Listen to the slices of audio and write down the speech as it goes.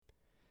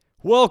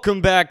Welcome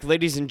back,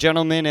 ladies and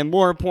gentlemen, and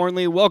more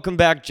importantly, welcome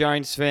back,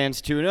 Giants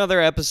fans, to another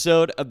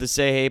episode of the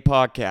Say Hey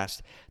podcast,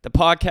 the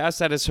podcast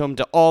that is home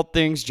to all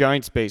things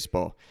Giants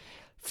baseball.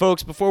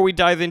 Folks, before we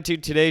dive into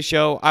today's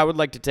show, I would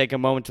like to take a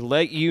moment to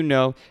let you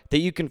know that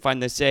you can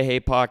find the Say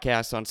Hey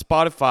podcast on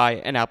Spotify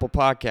and Apple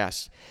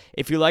Podcasts.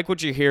 If you like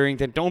what you're hearing,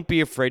 then don't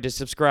be afraid to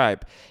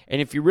subscribe.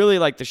 And if you really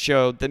like the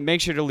show, then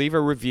make sure to leave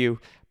a review,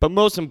 but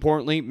most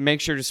importantly,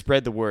 make sure to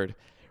spread the word.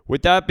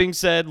 With that being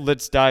said,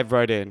 let's dive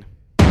right in.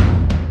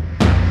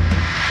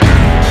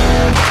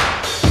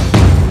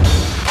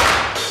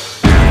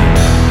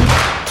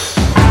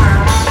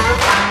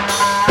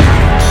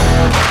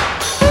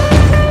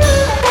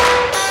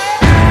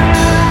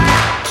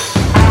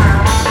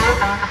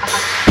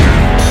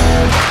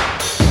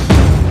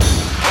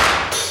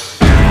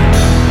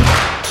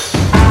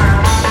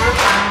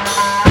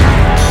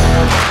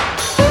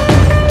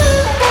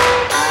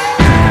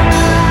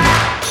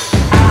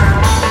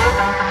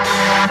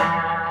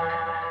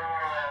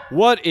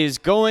 What is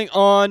going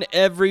on,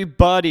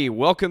 everybody?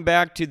 Welcome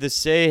back to the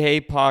Say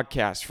Hey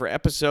podcast for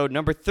episode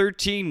number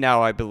 13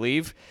 now, I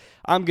believe.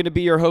 I'm going to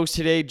be your host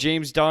today,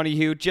 James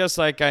Donahue, just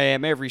like I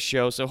am every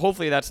show, so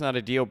hopefully that's not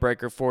a deal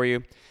breaker for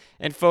you.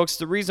 And folks,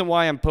 the reason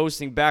why I'm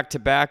posting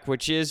back-to-back,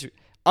 which is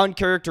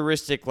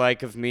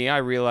uncharacteristic-like of me, I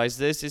realize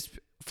this, is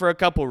for a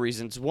couple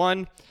reasons.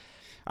 One,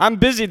 I'm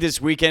busy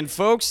this weekend,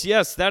 folks.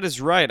 Yes, that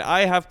is right.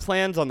 I have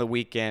plans on the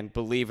weekend,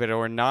 believe it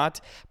or not.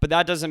 But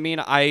that doesn't mean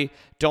I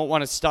don't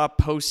want to stop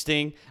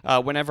posting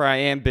whenever I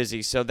am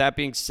busy. So that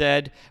being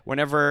said,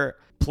 whenever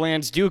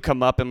plans do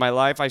come up in my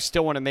life, I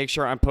still want to make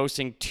sure I'm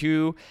posting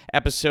 2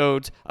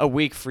 episodes a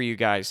week for you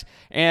guys.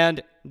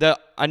 And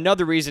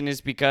another reason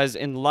is because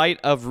in light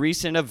of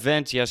recent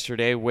events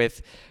yesterday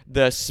with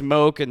the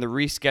smoke and the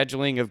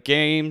rescheduling of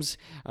games,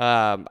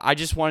 I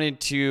just wanted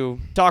to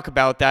talk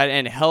about that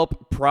and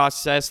help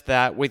process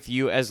that with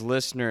you as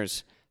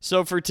listeners.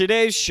 So for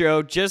today's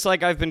show, just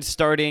like I've been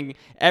starting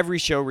every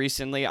show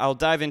recently, I'll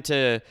dive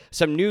into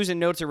some news and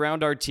notes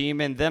around our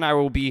team, and then I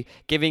will be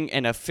giving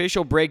an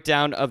official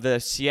breakdown of the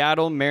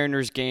Seattle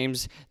Mariners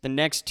games, the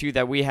next 2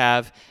 that we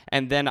have,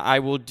 and then I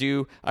will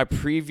do a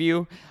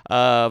preview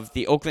of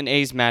the Oakland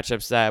A's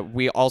matchups that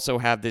we also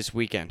have this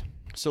weekend.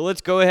 So let's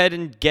go ahead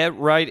and get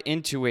right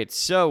into it.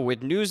 So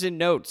with news and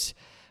notes,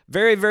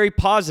 very, very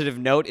positive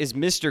note is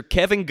Mr.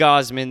 Kevin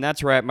Gausman.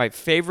 That's right, my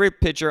favorite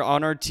pitcher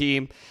on our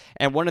team,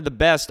 and one of the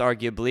best,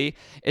 arguably,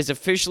 is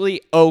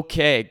officially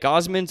okay.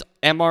 Gausman's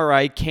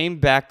MRI came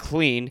back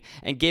clean,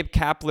 and Gabe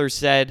Kapler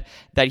said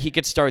that he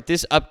could start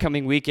this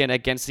upcoming weekend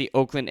against the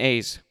Oakland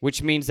A's,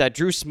 which means that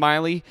Drew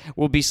Smyly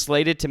will be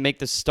slated to make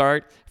the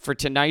start for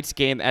tonight's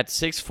game at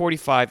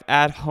 6:45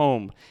 at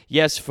home.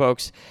 Yes,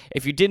 folks,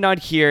 if you did not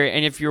hear,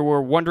 and if you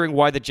were wondering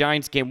why the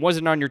Giants game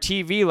wasn't on your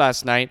TV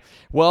last night,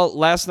 well,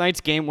 last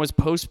night's game was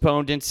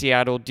postponed in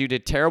Seattle due to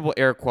terrible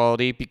air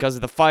quality because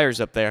of the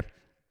fires up there.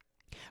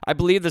 I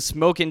believe the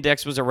smoke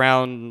index was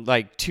around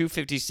like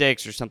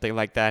 256 or something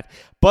like that.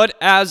 But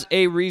as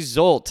a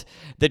result,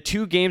 the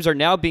 2 games are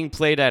now being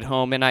played at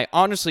home, and I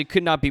honestly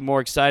could not be more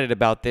excited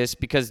about this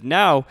because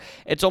now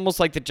it's almost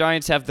like the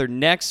Giants have their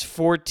next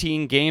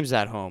 14 games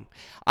at home.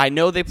 I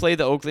know they play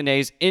the Oakland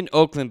A's in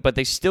Oakland, but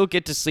they still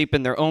get to sleep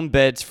in their own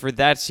beds for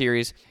that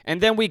series.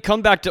 And then we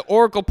come back to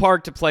Oracle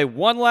Park to play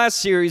one last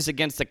series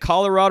against the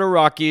Colorado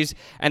Rockies,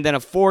 and then a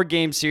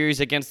 4-game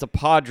series against the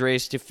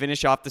Padres to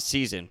finish off the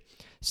season.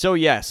 So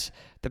yes,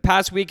 the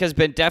past week has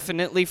been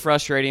definitely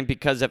frustrating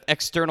because of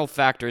external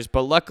factors,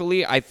 but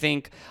luckily I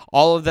think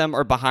all of them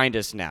are behind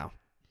us now.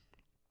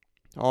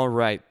 All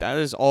right, that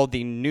is all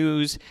the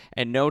news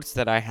and notes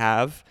that I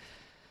have.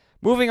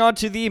 Moving on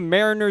to the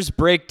Mariners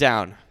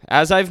breakdown.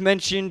 As I've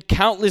mentioned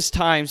countless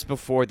times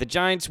before, the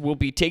Giants will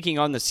be taking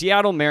on the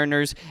Seattle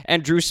Mariners,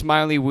 and Drew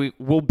Smyly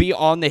will be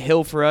on the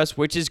hill for us,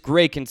 which is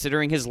great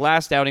considering his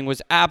last outing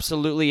was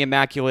absolutely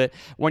immaculate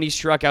when he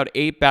struck out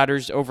 8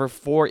 batters over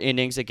 4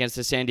 innings against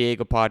the San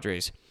Diego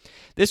Padres.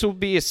 This will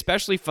be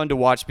especially fun to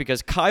watch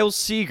because Kyle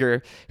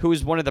Seager, who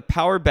is one of the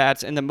power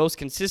bats and the most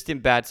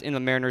consistent bats in the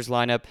Mariners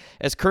lineup,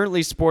 is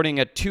currently sporting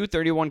a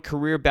 .231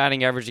 career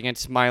batting average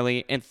against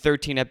Smyly and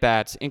 13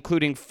 at-bats,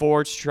 including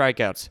 4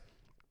 strikeouts.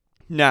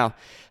 Now,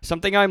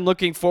 something I'm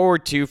looking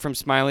forward to from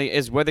Smyly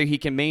is whether he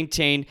can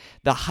maintain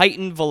the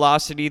heightened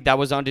velocity that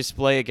was on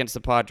display against the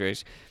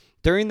Padres.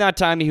 During that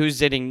time, he was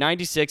hitting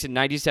 96 and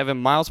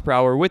 97 miles per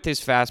hour with his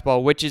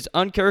fastball, which is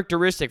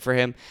uncharacteristic for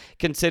him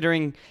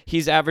considering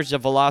he's averaged a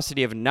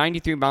velocity of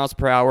 93 miles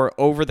per hour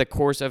over the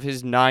course of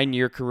his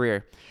 9-year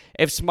career.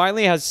 If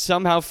Smyly has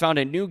somehow found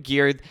a new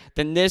gear,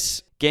 then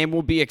this game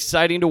will be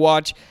exciting to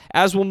watch,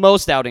 as will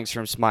most outings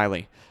from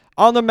Smyly.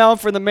 On the mound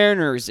for the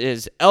Mariners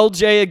is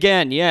LJ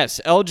again.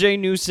 Yes, LJ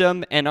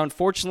Newsome, and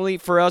unfortunately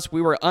for us,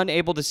 we were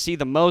unable to see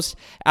the most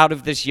out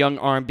of this young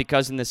arm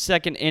because in the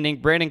second inning,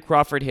 Brandon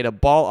Crawford hit a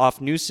ball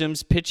off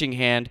Newsome's pitching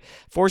hand,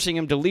 forcing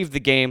him to leave the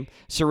game,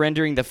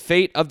 surrendering the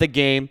fate of the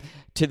game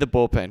to the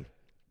bullpen.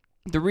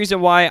 The reason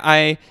why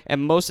I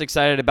am most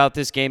excited about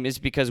this game is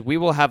because we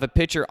will have a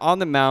pitcher on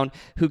the mound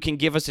who can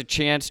give us a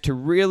chance to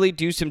really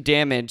do some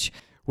damage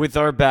with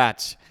our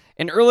bats.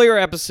 In earlier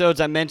episodes,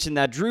 I mentioned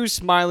that Drew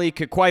Smyly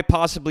could quite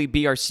possibly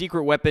be our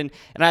secret weapon,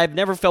 and I have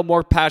never felt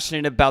more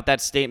passionate about that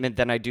statement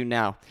than I do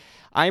now.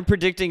 I am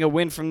predicting a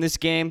win from this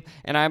game,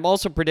 and I am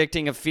also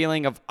predicting a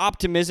feeling of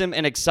optimism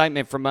and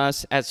excitement from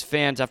us as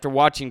fans after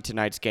watching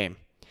tonight's game.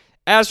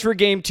 As for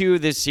Game 2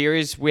 of this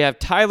series, we have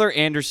Tyler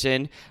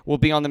Anderson will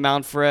be on the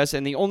mound for us,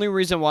 and the only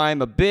reason why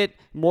I'm a bit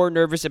more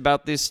nervous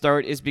about this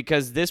start is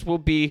because this will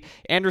be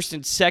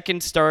Anderson's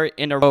second start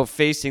in a row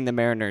facing the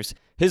Mariners.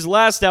 His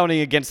last outing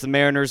against the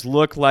Mariners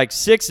looked like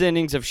 6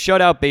 innings of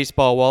shutout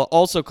baseball while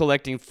also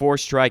collecting 4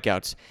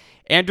 strikeouts.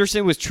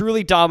 Anderson was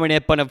truly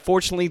dominant, but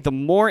unfortunately, the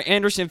more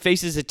Anderson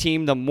faces a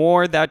team, the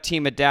more that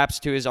team adapts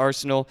to his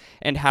arsenal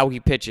and how he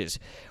pitches.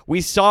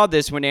 We saw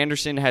this when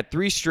Anderson had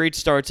 3 straight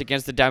starts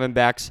against the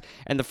Diamondbacks,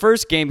 and the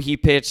first game he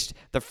pitched,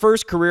 the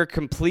first career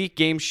complete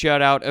game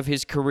shutout of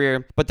his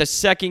career, but the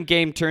second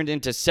game turned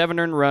into 7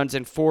 earned runs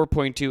and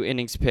 4.2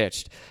 innings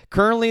pitched.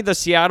 Currently, the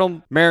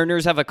Seattle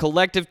Mariners have a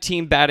collective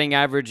team batting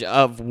average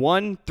of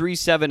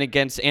 1.37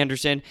 against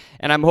Anderson,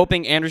 and I'm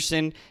hoping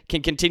Anderson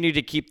can continue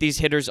to keep these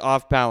hitters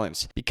off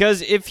balance.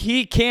 Because if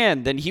he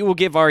can, then he will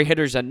give our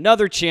hitters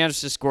another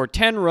chance to score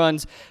 10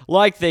 runs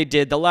like they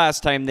did the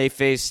last time they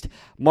faced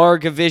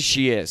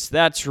Margevicius.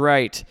 That's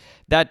right.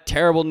 That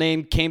terrible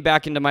name came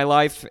back into my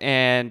life,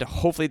 and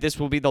hopefully this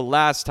will be the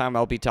last time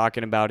I'll be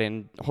talking about it,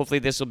 and hopefully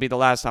this will be the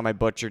last time I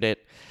butchered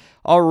it.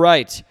 All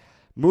right,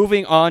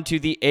 moving on to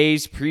the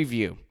A's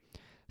preview.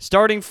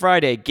 Starting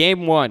Friday,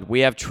 Game 1,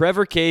 we have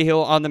Trevor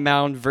Cahill on the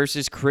mound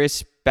versus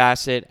Chris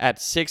Bassett at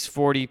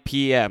 6:40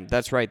 p.m.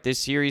 That's right, this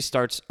series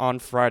starts on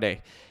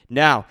Friday.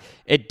 Now,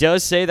 it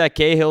does say that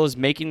Cahill is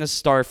making the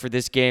start for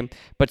this game,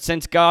 but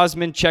since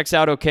Gausman checks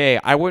out okay,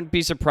 I wouldn't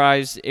be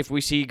surprised if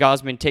we see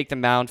Gausman take the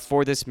mound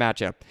for this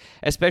matchup,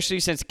 especially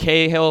since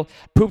Cahill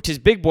pooped his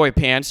big boy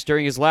pants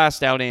during his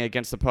last outing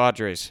against the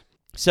Padres.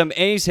 Some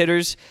A's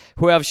hitters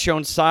who have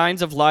shown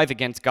signs of life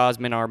against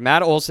Gausman are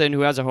Matt Olson,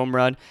 who has a home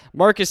run,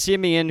 Marcus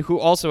Semien, who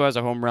also has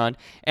a home run,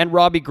 and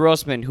Robbie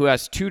Grossman, who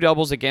has 2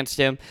 doubles against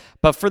him.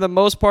 But for the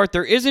most part,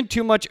 there isn't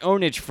too much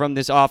ownage from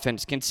this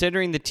offense,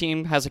 considering the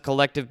team has a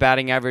collective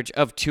batting average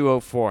of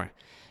 .204.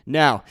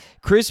 Now,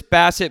 Chris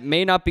Bassett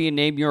may not be a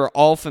name you're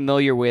all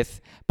familiar with,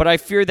 but I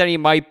fear that he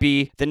might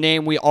be the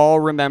name we all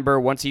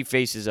remember once he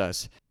faces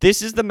us.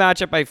 This is the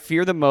matchup I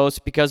fear the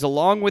most because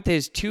along with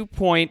his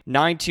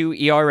 2.92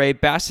 ERA,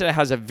 Bassett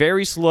has a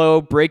very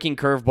slow breaking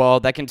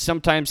curveball that can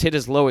sometimes hit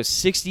as low as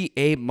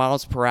 68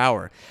 miles per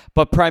hour,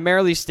 but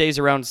primarily stays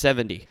around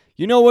 70.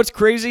 You know what's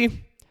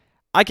crazy?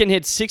 I can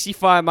hit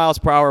 65 miles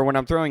per hour when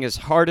I'm throwing as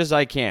hard as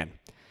I can.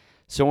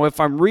 So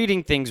if I'm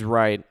reading things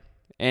right,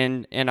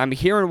 and I'm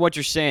hearing what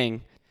you're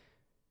saying,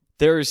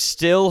 there is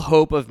still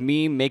hope of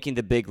me making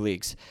the big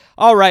leagues.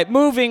 All right,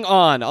 moving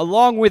on.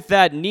 Along with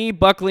that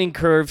knee-buckling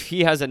curve,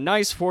 he has a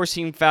nice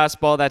four-seam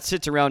fastball that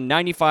sits around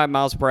 95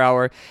 miles per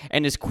hour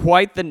and is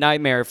quite the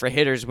nightmare for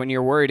hitters when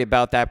you're worried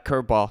about that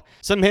curveball.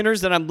 Some hitters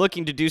that I'm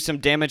looking to do some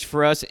damage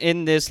for us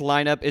in this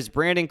lineup is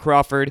Brandon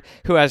Crawford,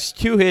 who has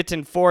 2 hits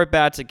and 4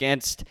 at-bats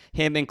against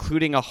him,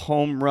 including a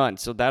home run.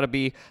 So that'll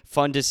be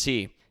fun to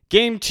see.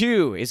 Game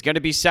 2 is going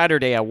to be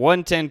Saturday at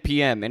 1:10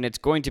 p.m., and it's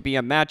going to be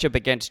a matchup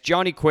against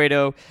Johnny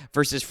Cueto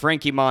versus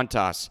Frankie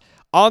Montas.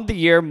 On the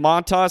year,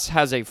 Montas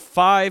has a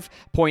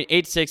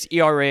 5.86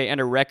 ERA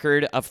and a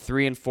record of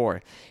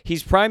 3-4.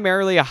 He's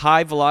primarily a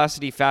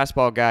high-velocity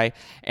fastball guy,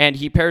 and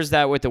he pairs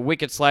that with a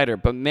wicked slider.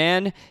 But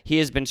man, he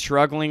has been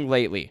struggling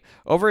lately.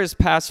 Over his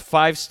past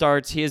 5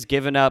 starts, he has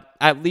given up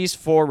at least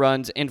 4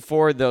 runs in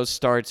 4 of those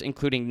starts,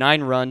 including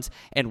 9 runs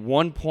and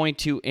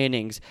 1.2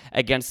 innings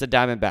against the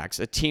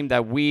Diamondbacks, a team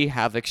that we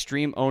have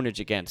extreme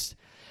ownage against.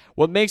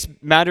 What makes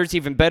matters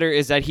even better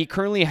is that he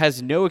currently has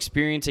no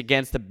experience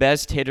against the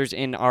best hitters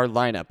in our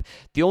lineup.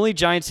 The only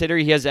Giants hitter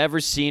he has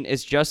ever seen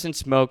is Justin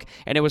Smoke,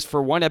 and it was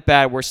for 1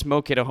 at-bat where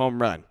Smoke hit a home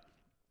run.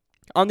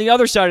 On the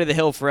other side of the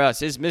hill for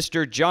us is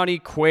Mr. Johnny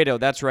Cueto.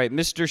 That's right,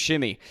 Mr.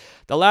 Shimmy.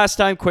 The last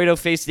time Cueto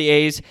faced the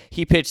A's,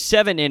 he pitched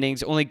 7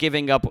 innings, only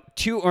giving up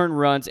 2 earned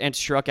runs and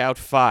struck out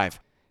 5.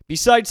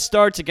 Besides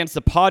starts against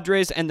the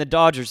Padres and the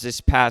Dodgers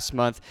this past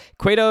month,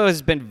 Cueto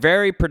has been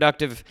very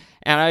productive,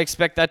 and I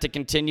expect that to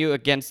continue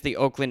against the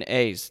Oakland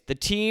A's. The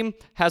team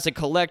has a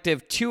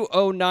collective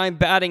 .209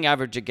 batting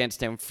average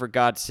against him, for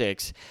God's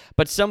sakes.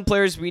 But some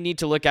players we need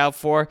to look out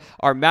for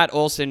are Matt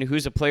Olson,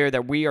 who's a player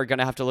that we are going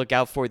to have to look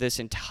out for this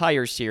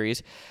entire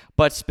series.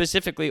 But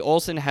specifically,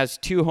 Olson has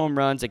 2 home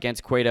runs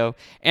against Cueto,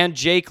 and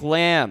Jake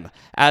Lamb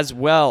as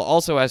well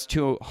also has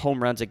 2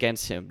 home runs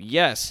against him.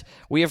 Yes,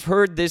 we have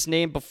heard this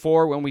name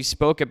before when we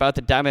spoke about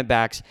the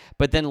Diamondbacks,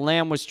 but then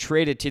Lamb was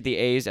traded to the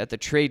A's at the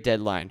trade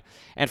deadline.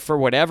 And for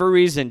whatever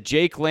reason,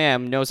 Jake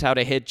Lamb knows how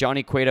to hit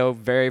Johnny Cueto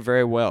very,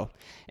 very well.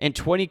 In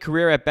 20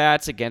 career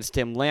at-bats against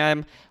him,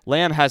 Lamb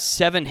has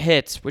 7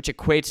 hits, which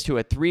equates to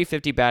a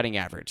 .350 batting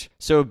average.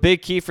 So a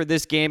big key for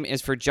this game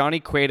is for Johnny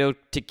Cueto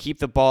to keep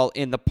the ball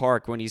in the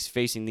park when he's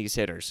facing these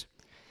hitters.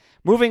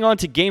 Moving on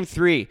to Game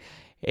 3.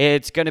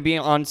 It's going to be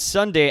on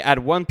Sunday at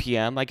 1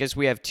 p.m. I guess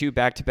we have 2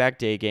 back-to-back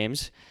day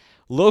games.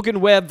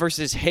 Logan Webb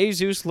versus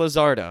Jesus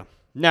Luzardo.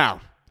 Now,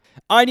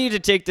 I need to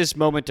take this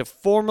moment to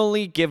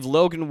formally give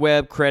Logan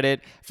Webb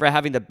credit for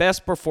having the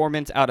best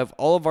performance out of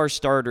all of our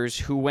starters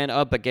who went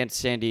up against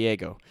San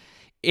Diego.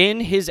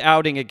 In his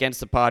outing against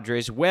the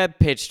Padres, Webb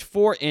pitched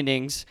 4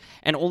 innings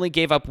and only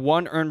gave up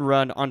 1 earned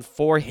run on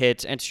 4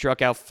 hits and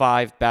struck out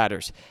 5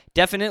 batters.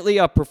 Definitely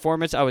a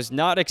performance I was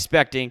not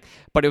expecting,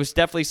 but it was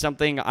definitely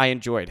something I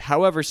enjoyed.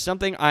 However,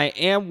 something I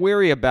am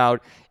wary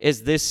about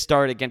is this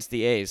start against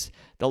the A's.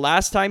 The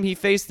last time he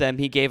faced them,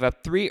 he gave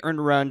up 3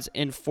 earned runs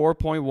in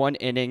 4.1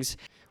 innings,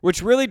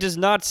 which really does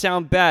not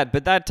sound bad,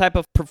 but that type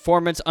of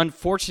performance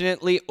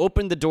unfortunately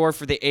opened the door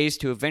for the A's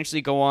to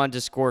eventually go on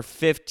to score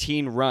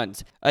 15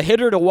 runs. A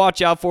hitter to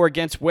watch out for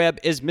against Webb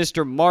is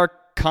Mr.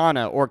 Mark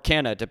Canha, or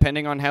Canha,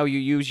 depending on how you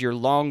use your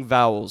long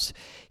vowels.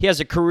 He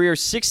has a career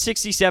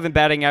 .667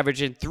 batting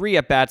average in 3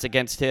 at-bats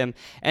against him,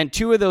 and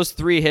 2 of those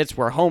 3 hits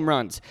were home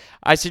runs.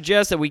 I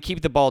suggest that we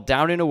keep the ball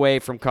down and away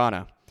from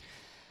Canha.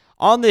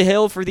 On the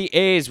hill for the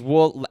A's,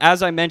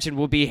 as I mentioned,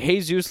 will be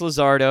Jesus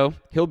Luzardo.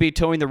 He'll be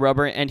towing the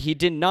rubber, and he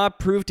did not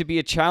prove to be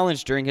a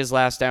challenge during his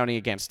last outing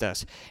against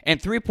us. In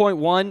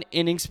 3.1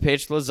 innings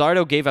pitched,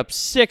 Luzardo gave up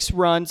 6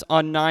 runs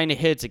on 9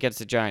 hits against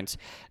the Giants.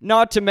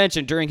 Not to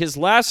mention, during his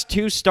last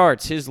 2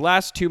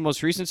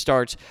 most recent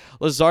starts,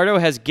 Luzardo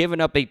has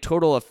given up a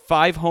total of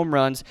 5 home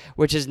runs,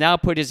 which has now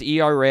put his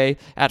ERA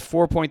at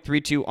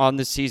 4.32 on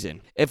the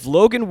season. If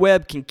Logan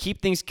Webb can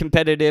keep things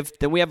competitive,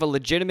 then we have a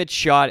legitimate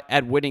shot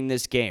at winning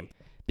this game.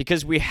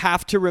 Because we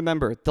have to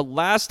remember, the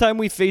last time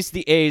we faced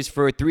the A's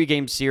for a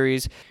 3-game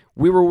series,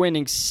 we were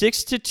winning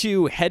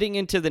 6-2 heading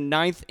into the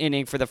 9th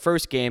inning for the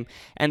first game,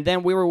 and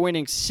then we were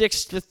winning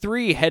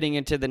 6-3 heading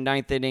into the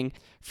 9th inning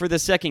for the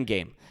second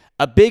game.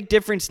 A big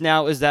difference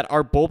now is that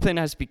our bullpen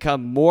has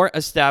become more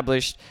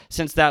established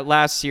since that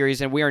last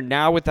series, and we are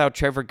now without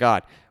Trevor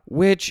Gott,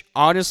 which,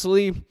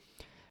 honestly,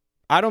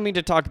 I don't mean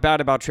to talk bad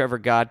about Trevor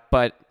Gott,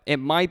 but it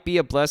might be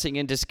a blessing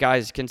in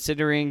disguise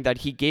considering that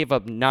he gave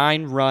up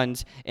 9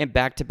 runs in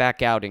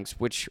back-to-back outings,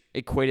 which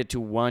equated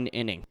to 1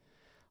 inning.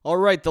 All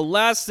right, the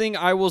last thing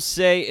I will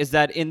say is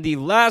that in the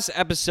last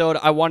episode,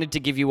 I wanted to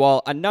give you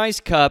all a nice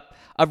cup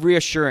of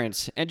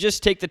reassurance and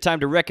just take the time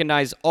to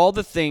recognize all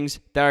the things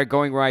that are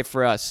going right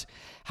for us.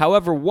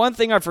 However, one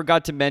thing I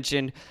forgot to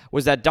mention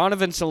was that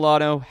Donovan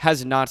Solano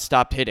has not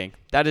stopped hitting.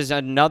 That is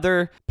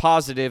another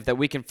positive that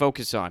we can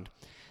focus on.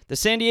 The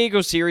San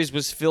Diego series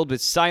was filled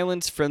with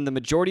silence from the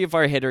majority of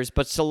our hitters,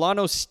 but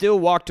Solano still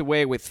walked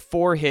away with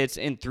 4 hits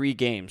in 3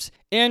 games.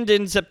 And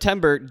in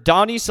September,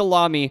 Donnie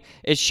Salami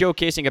is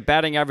showcasing a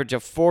batting average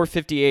of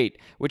 .458,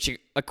 which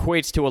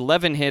equates to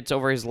 11 hits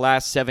over his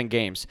last 7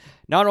 games.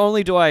 Not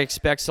only do I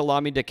expect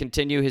Salami to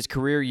continue his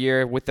career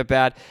year with the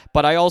bat,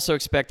 but I also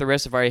expect the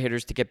rest of our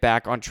hitters to get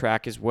back on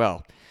track as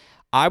well.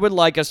 I would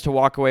like us to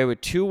walk away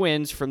with 2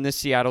 wins from this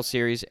Seattle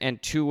series and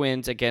 2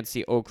 wins against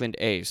the Oakland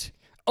A's.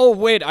 Oh,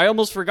 wait, I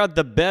almost forgot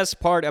the best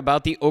part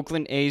about the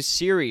Oakland A's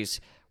series.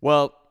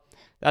 Well,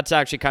 that's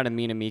actually kind of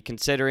mean of me,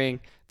 considering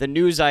the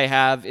news I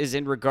have is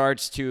in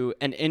regards to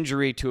an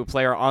injury to a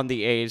player on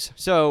the A's.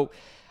 So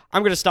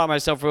I'm going to stop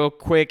myself real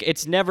quick.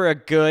 It's never a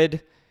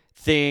good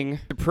thing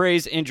to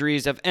praise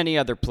injuries of any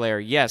other player.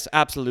 Yes,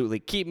 absolutely.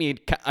 Keep me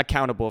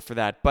accountable for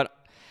that. But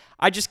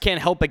I just can't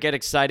help but get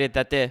excited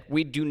that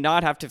we do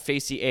not have to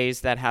face the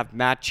A's that have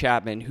Matt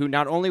Chapman, who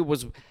not only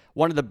was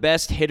one of the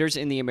best hitters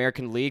in the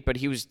American League, but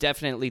he was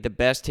definitely the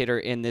best hitter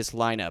in this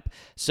lineup.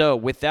 So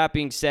with that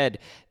being said,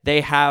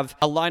 they have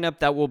a lineup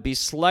that will be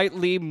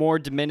slightly more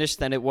diminished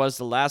than it was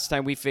the last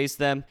time we faced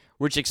them,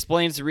 which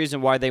explains the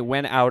reason why they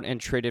went out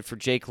and traded for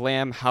Jake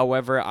Lamb.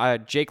 However,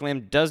 Jake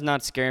Lamb does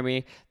not scare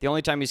me. The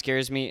only time he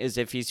scares me is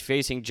if he's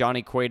facing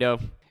Johnny Cueto.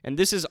 And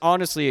this is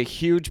honestly a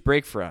huge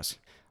break for us.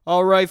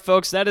 All right,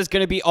 folks, that is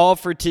going to be all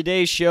for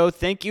today's show.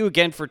 Thank you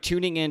again for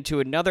tuning in to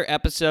another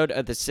episode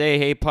of the Say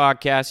Hey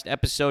podcast,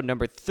 episode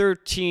number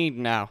 13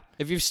 now.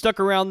 If you've stuck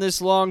around this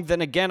long, then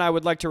again, I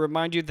would like to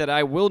remind you that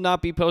I will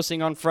not be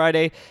posting on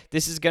Friday.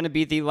 This is going to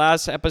be the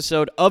last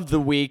episode of the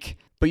week,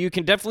 but you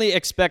can definitely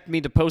expect me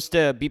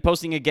to be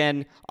posting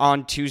again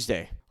on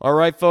Tuesday. All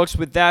right, folks,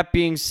 with that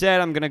being said,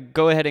 I'm going to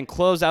go ahead and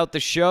close out the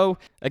show.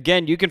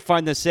 Again, you can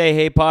find the Say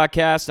Hey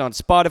podcast on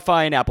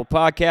Spotify and Apple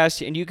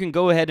Podcasts, and you can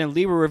go ahead and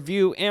leave a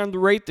review and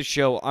rate the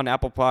show on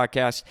Apple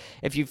Podcasts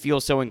if you feel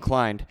so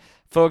inclined.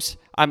 Folks,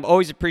 I'm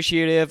always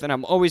appreciative and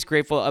I'm always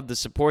grateful of the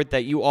support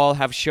that you all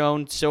have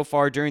shown so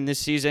far during this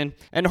season,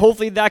 and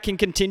hopefully that can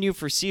continue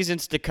for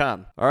seasons to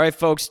come. All right,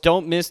 folks,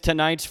 don't miss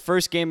tonight's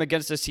first game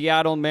against the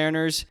Seattle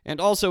Mariners, and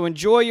also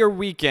enjoy your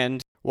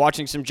weekend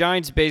watching some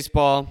Giants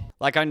baseball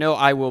like I know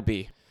I will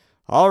be.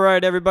 All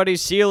right, everybody,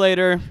 see you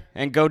later,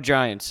 and go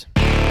Giants.